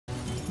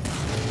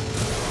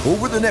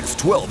Over the next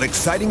 12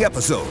 exciting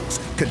episodes,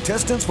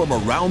 contestants from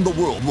around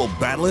the world will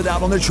battle it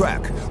out on the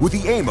track with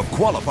the aim of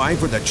qualifying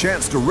for the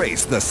chance to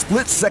race the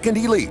Split-Second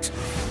Elite.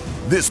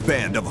 This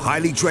band of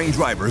highly trained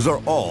drivers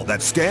are all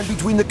that stand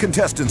between the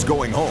contestants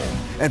going home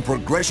and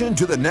progression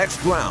to the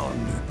next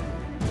round.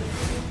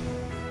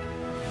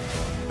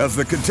 As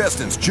the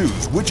contestants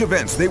choose which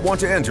events they want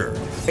to enter,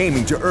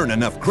 aiming to earn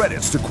enough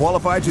credits to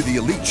qualify to the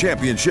Elite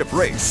Championship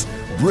race,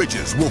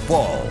 bridges will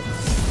fall.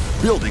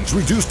 Buildings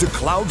reduced to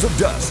clouds of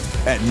dust,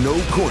 and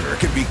no corner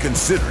can be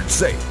considered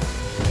safe.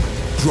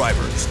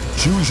 Drivers,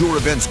 choose your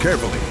events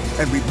carefully,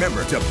 and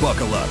remember to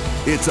buckle up.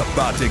 It's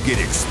about to get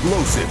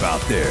explosive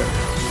out there.